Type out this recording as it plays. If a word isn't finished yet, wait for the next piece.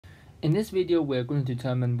In this video, we're going to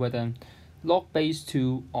determine whether log base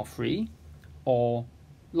 2 of 3 or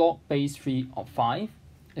log base 3 of 5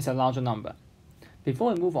 is a larger number.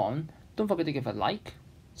 Before we move on, don't forget to give a like,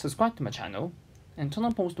 subscribe to my channel, and turn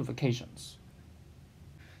on post notifications.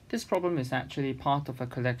 This problem is actually part of a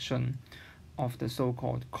collection of the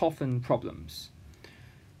so-called Coffin problems.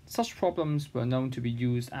 Such problems were known to be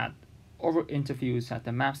used at oral interviews at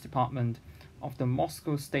the maths department of the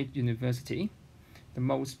Moscow State University, the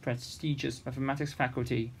most prestigious mathematics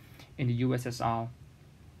faculty in the USSR,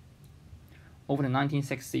 over the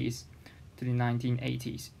 1960s to the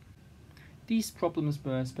 1980s. These problems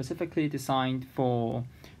were specifically designed for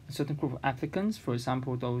a certain group of applicants, for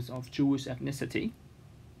example, those of Jewish ethnicity.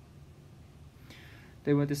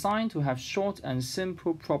 They were designed to have short and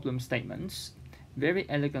simple problem statements, very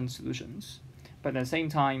elegant solutions, but at the same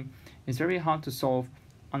time, it's very hard to solve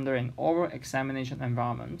under an oral examination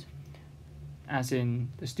environment, as in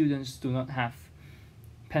the students do not have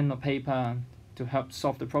pen or paper to help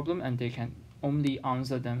solve the problem, and they can only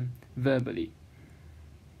answer them verbally,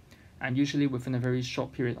 and usually within a very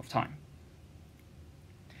short period of time.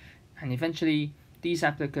 And eventually, these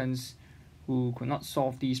applicants who could not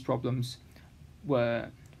solve these problems were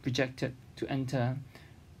rejected to enter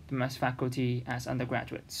the maths faculty as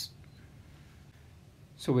undergraduates.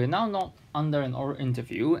 So we're now not under an oral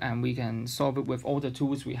interview, and we can solve it with all the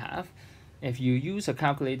tools we have. If you use a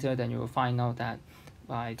calculator, then you will find out that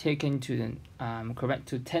by taking to the correct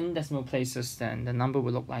to 10 decimal places, then the number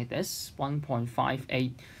will look like this: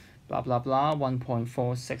 1.58 blah blah blah,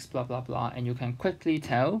 1.46 blah blah blah, and you can quickly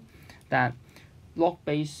tell that log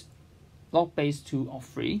base 2 of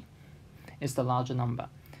 3 is the larger number.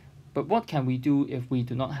 But what can we do if we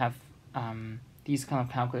do not have these kind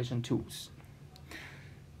of calculation tools?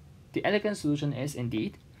 The elegant solution is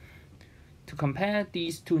indeed to compare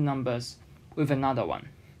these two numbers with another one,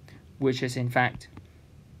 which is in fact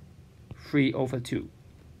 3 over 2.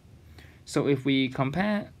 So if we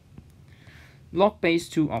compare log base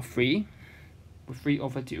 2 of 3 with 3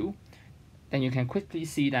 over 2, then you can quickly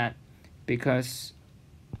see that because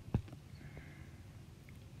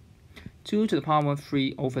 2 to the power of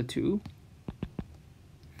 3 over 2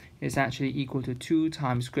 is actually equal to 2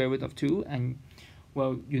 times square root of 2, and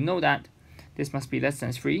well, you know that this must be less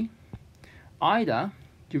than 3. Either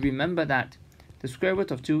you remember that the square root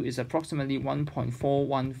of 2 is approximately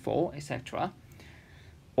 1.414, etc.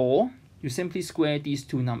 Or you simply square these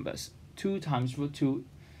two numbers. 2 times root 2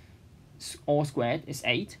 all squared is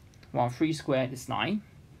 8, while 3 squared is 9.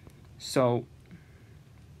 So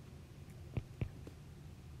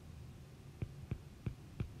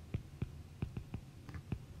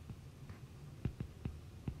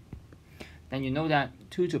then you know that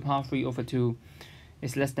 2 to the power 3 over 2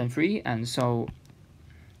 is less than 3, and so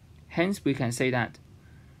hence we can say that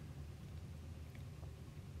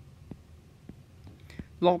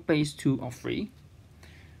log base 2 of 3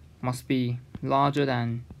 must be larger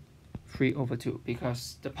than 3 over 2,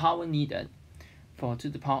 because the power needed for 2 to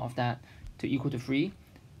the power of that to equal to 3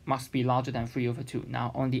 must be larger than 3 over 2.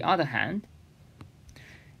 Now, on the other hand,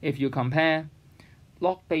 if you compare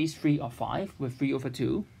log base 3 of 5 with 3 over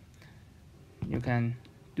 2, you can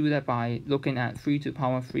do that by looking at 3 to the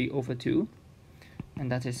power 3 over 2, and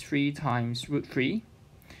that is 3 times root 3.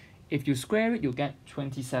 If you square it, you get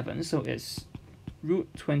 27, so it's root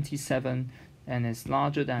 27, and it's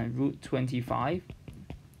larger than root 25,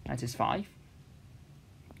 that is 5.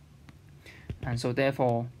 And so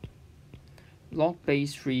therefore, log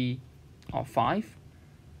base 3 of 5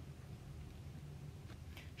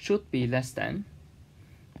 should be less than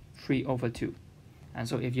 3 over 2. And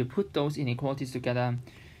so if you put those inequalities together,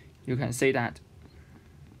 you can say that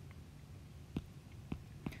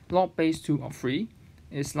log base 2 of 3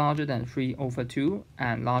 is larger than 3 over 2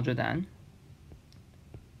 and larger than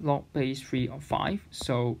log base 3 of 5.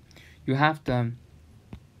 So you have the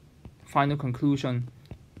final conclusion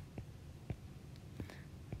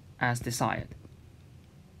as desired.